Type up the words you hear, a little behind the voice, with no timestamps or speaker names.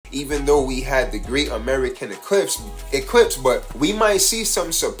even though we had the Great American Eclipse, but we might see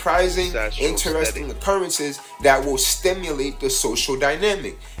some surprising, interesting occurrences that will stimulate the social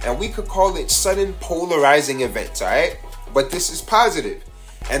dynamic. And we could call it sudden polarizing events, alright? But this is positive.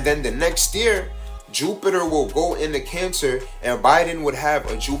 And then the next year, Jupiter will go into Cancer and Biden would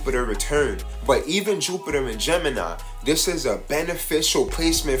have a Jupiter return. But even Jupiter in Gemini, this is a beneficial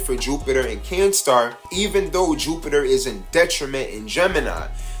placement for Jupiter in Cancer, even though Jupiter is in detriment in Gemini.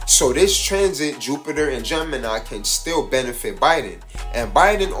 So this transit, Jupiter in Gemini, can still benefit Biden. And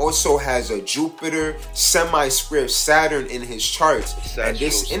Biden also has a Jupiter semi-square Saturn in his charts. And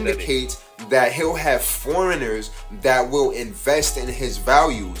this indicates that he'll have foreigners that will invest in his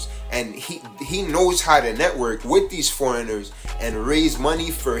values. And he knows how to network with these foreigners and raise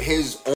money for his own